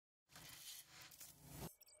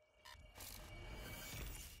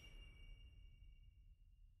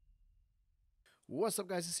What's up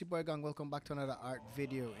guys, it's your boy Gang. Welcome back to another art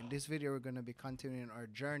video. In this video we're going to be continuing our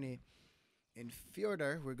journey in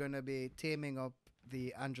Fjordur. We're going to be taming up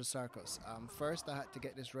the Andrewsarchus. First I had to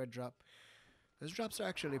get this red drop. Those drops are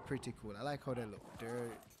actually pretty cool. I like how they look.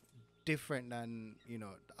 They're different than, you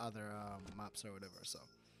know, the other maps or whatever. So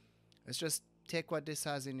let's just take what this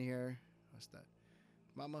has in here. What's that?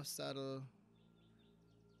 Mama saddle.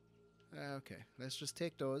 Okay, let's just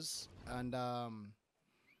take those and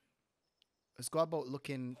let's go about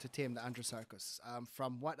looking to tame the Andrewsarchus.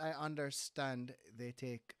 From what I understand, they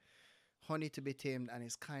take honey to be tamed, and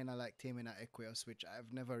it's kind of like taming an Equios, which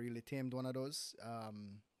I've never really tamed one of those.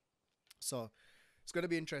 So it's going to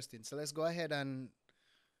be interesting. So let's go ahead and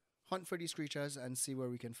hunt for these creatures and see where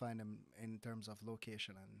we can find them in terms of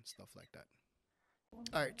location and stuff like that.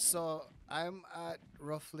 Alright, so I'm at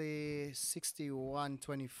roughly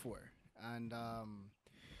 6124, and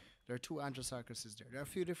there are two Andrewsarchuses there. There are a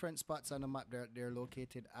few different spots on the map they're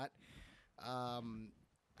located at. I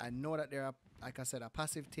know that they're, like I said, a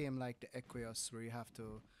passive tame like the Equios, where you have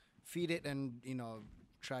to feed it and, you know,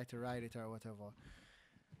 try to ride it or whatever.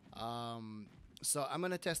 So I'm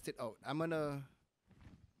gonna test it out. I'm gonna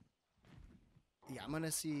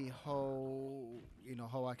see how, you know,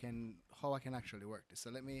 how I can actually work this. So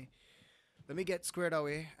let me get squared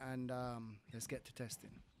away and let's get to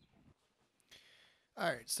testing.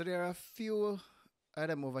 Alright, so there are a few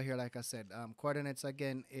items over here, like I said. Coordinates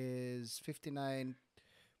again is 59.3,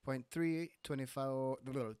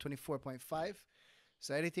 24.5.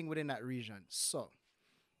 So anything within that region. So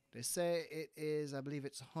they say it is, I believe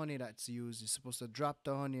it's honey that's used. You're supposed to drop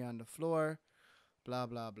the honey on the floor, blah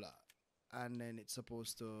blah blah. And then it's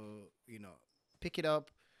supposed to, you know, pick it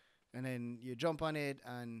up, and then you jump on it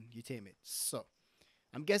and you tame it. So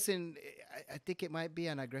I'm guessing, I think it might be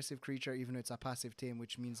an aggressive creature, even though it's a passive tame,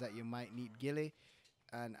 which means that you might need gilly.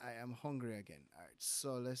 And I am hungry again. Alright,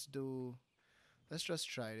 so let's just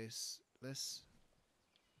try this. Let's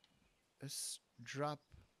drop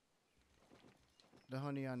the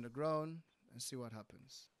honey on the ground and see what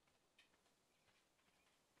happens.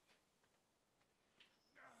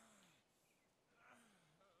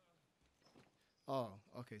 Oh,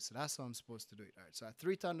 okay, so that's how I'm supposed to do it. Alright, so I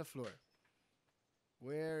threw it on the floor.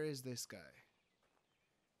 Where is this guy?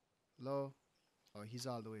 Low? Oh, he's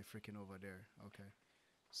all the way freaking over there. Okay.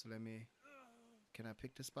 So can I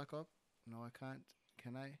pick this back up? No, I can't.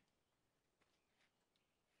 Can I?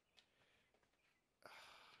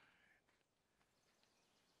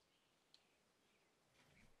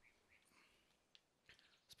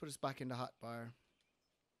 Let's put this back in the hot bar.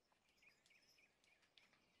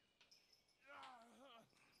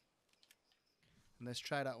 And let's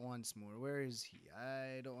try that once more. Where is he?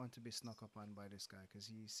 I don't want to be snuck up on by this guy because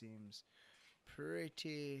he seems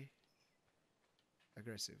pretty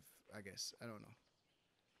aggressive, I guess. I don't know.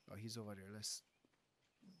 Oh, he's over there.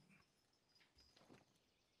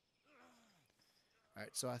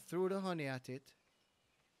 Alright, so I threw the honey at it.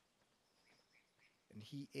 And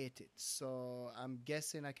he ate it. So I'm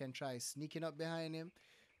guessing I can try sneaking up behind him.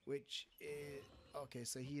 Which is... Okay,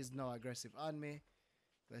 so he is now aggressive on me.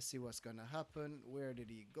 Let's see what's gonna happen. Where did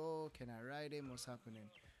he go? Can I ride him? What's happening?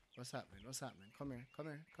 What's happening? What's happening? Come here. Come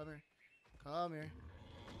here. Come here. Come here.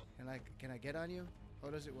 Can I get on you? How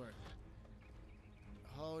does it work?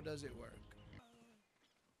 How does it work?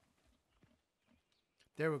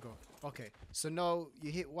 There we go. Okay. So now you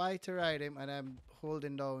hit Y to ride him, and I'm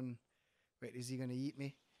holding down. Wait, is he gonna eat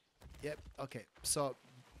me? Yep. Okay. So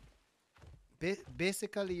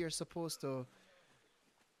basically, you're supposed to,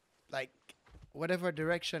 like, whatever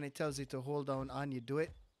direction it tells you to hold down on, you do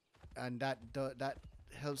it, and that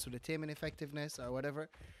helps with the taming effectiveness or whatever.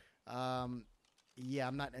 Yeah,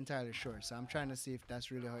 I'm not entirely sure, so I'm trying to see if that's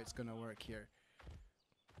really how it's gonna work here.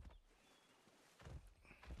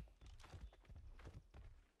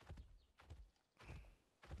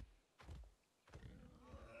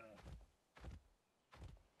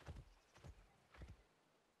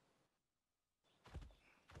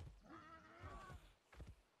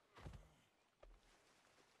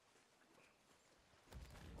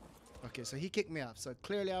 Okay, so he kicked me off. So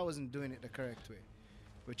clearly I wasn't doing it the correct way,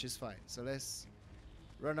 which is fine. So let's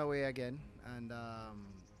run away again and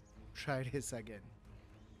try this again.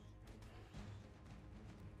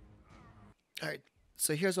 Alright,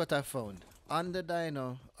 so here's what I found. On the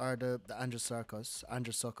dino, or the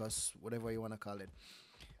Andrewsarchus, whatever you want to call it,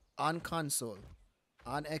 on console,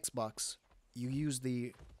 on Xbox, you use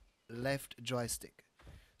the left joystick.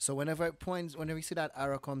 So whenever you see that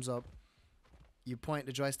arrow comes up, you point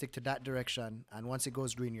the joystick to that direction, and once it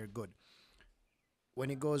goes green, you're good. When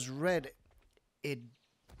it goes red, it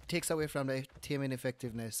takes away from the taming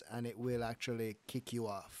effectiveness, and it will actually kick you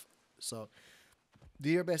off. So do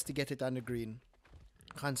your best to get it on the green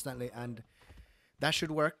constantly, and that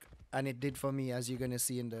should work. And it did for me, as you're going to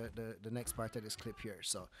see in the next part of this clip here.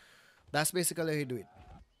 So that's basically how you do it.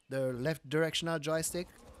 The left directional joystick,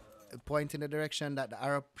 point in the direction that the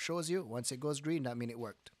arrow shows you. Once it goes green, that means it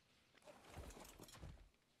worked.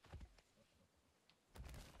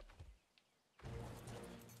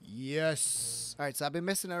 Yes. All right, so I've been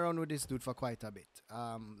messing around with this dude for quite a bit.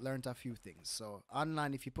 Learned a few things. So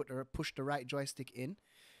online, if you push the right joystick in,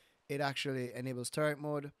 it actually enables turret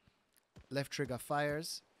mode. Left trigger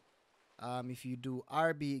fires. If you do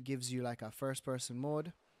RB, it gives you like a first-person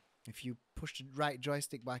mode. If you push the right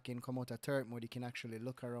joystick back in, come out of turret mode, you can actually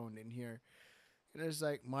look around in here. There's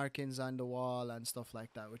like markings on the wall and stuff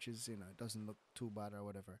like that, which is, it doesn't look too bad or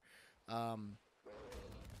whatever.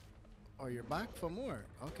 Oh, you're back for more.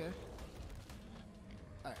 Okay.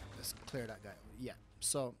 Alright, let's clear that guy. Yeah.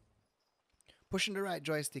 So, pushing the right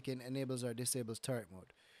joystick in enables or disables turret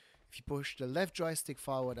mode. If you push the left joystick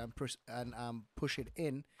forward and push it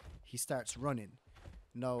in, he starts running.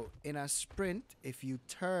 Now, in a sprint, if you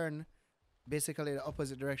turn basically the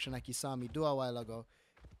opposite direction like you saw me do a while ago,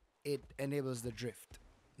 it enables the drift.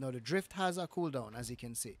 Now, the drift has a cooldown, as you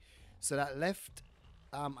can see. So that left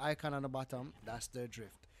icon on the bottom, that's the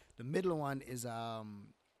drift. The middle one is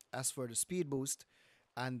as for the speed boost,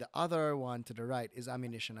 and the other one to the right is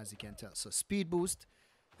ammunition, as you can tell. So speed boost,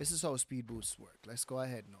 this is how speed boosts work. Let's go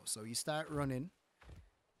ahead now. So you start running,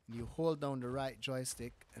 you hold down the right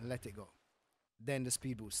joystick and let it go. Then the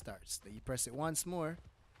speed boost starts. Then you press it once more,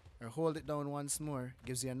 or hold it down once more,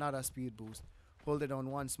 gives you another speed boost. Hold it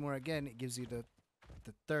down once more again, it gives you the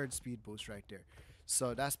third speed boost right there.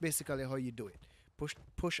 So that's basically how you do it.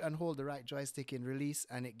 Push and hold the right joystick in release,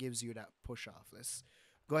 and it gives you that push off. Let's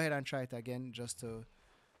go ahead and try it again just to...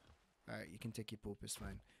 Alright, you can take your poop, it's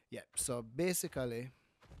fine. Yeah, so basically...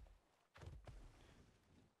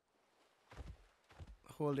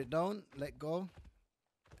 Hold it down, let go.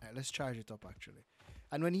 Alright, let's charge it up actually.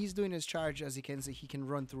 And when he's doing his charge, as you can see, he can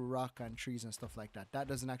run through rock and trees and stuff like that. That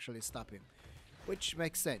doesn't actually stop him, which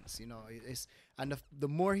makes sense, and the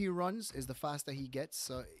more he runs is the faster he gets.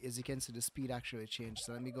 So as you can see, the speed actually changed.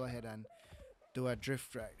 So let me go ahead and do a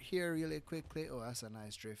drift right here really quickly. Oh, that's a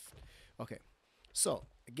nice drift. Okay, so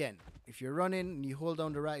again, if you're running, you hold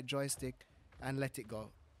down the right joystick and let it go,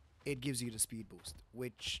 it gives you the speed boost,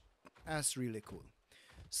 which that's really cool.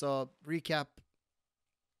 So recap,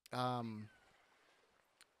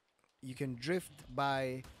 you can drift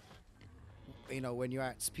by, when you're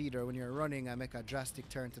at speed or when you're running and make a drastic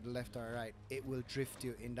turn to the left or right, it will drift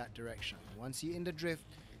you in that direction. Once you're in the drift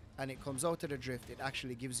and it comes out of the drift, it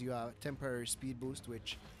actually gives you a temporary speed boost,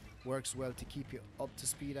 which works well to keep you up to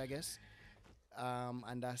speed, I guess.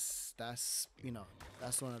 And that's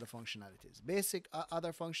one of the functionalities. Basic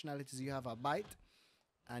other functionalities, you have a bite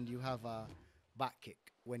and you have a back kick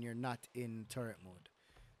when you're not in turret mode.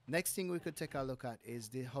 Next thing we could take a look at is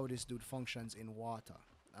how this dude functions in water.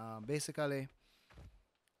 Basically,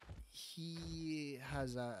 he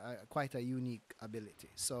has quite a unique ability.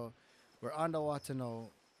 So we're underwater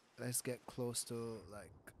now. Let's get close to,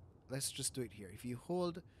 let's just do it here. If you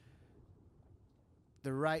hold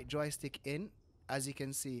the right joystick in, as you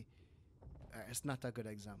can see, it's not a good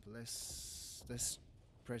example. Let's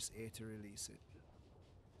press A to release it.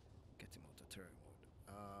 Get him out of turret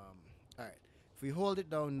mode. All right. If we hold it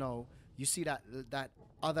down now, you see that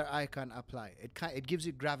other icon apply. It gives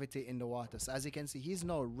you gravity in the water. So as you can see, he's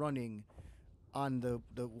now running on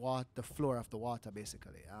the floor of the water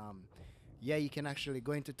basically. Yeah, you can actually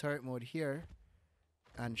go into turret mode here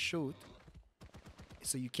and shoot.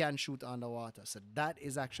 So you can shoot underwater. So that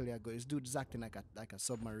is actually a good. This dude is acting like a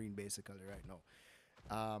submarine basically right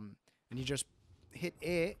now. And you just hit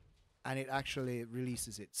A and it actually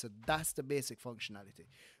releases it. So that's the basic functionality.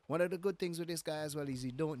 One of the good things with this guy as well is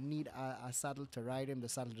you don't need a saddle to ride him. The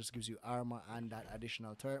saddle just gives you armor and that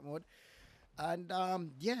additional turret mode. And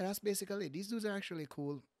yeah, that's basically it. These dudes are actually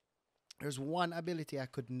cool. There's one ability I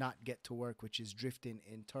could not get to work, which is drifting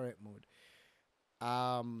in turret mode.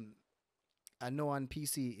 I know on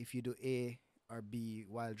PC, if you do A or B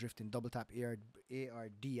while drifting, double tap A or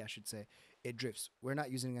D, I should say, it drifts. We're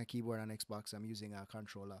not using a keyboard on Xbox. I'm using a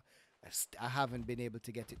controller. I haven't been able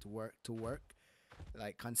to get it to work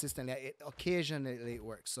like consistently. Occasionally it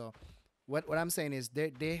works. So what I'm saying is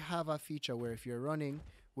they have a feature where if you're running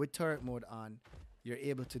with turret mode on, you're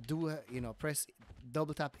able to do press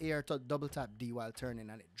double tap A or double tap D while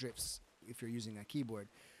turning, and it drifts if you're using a keyboard.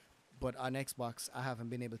 But on Xbox, I haven't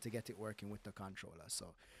been able to get it working with the controller.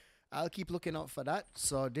 So I'll keep looking out for that.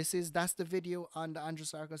 So that's the video on the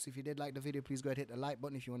Andrewsarchus. If you did like the video, please go ahead and hit the like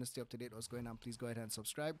button. If you want to stay up to date what's going on, please go ahead and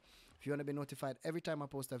subscribe. If you want to be notified every time I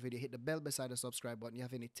post a video, hit the bell beside the subscribe button. You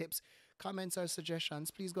have any tips, comments, or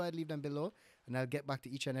suggestions, please go ahead and leave them below, and I'll get back to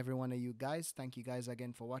each and every one of you guys. Thank you guys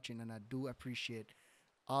again for watching, and I do appreciate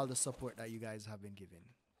all the support that you guys have been giving.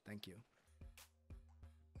 Thank you.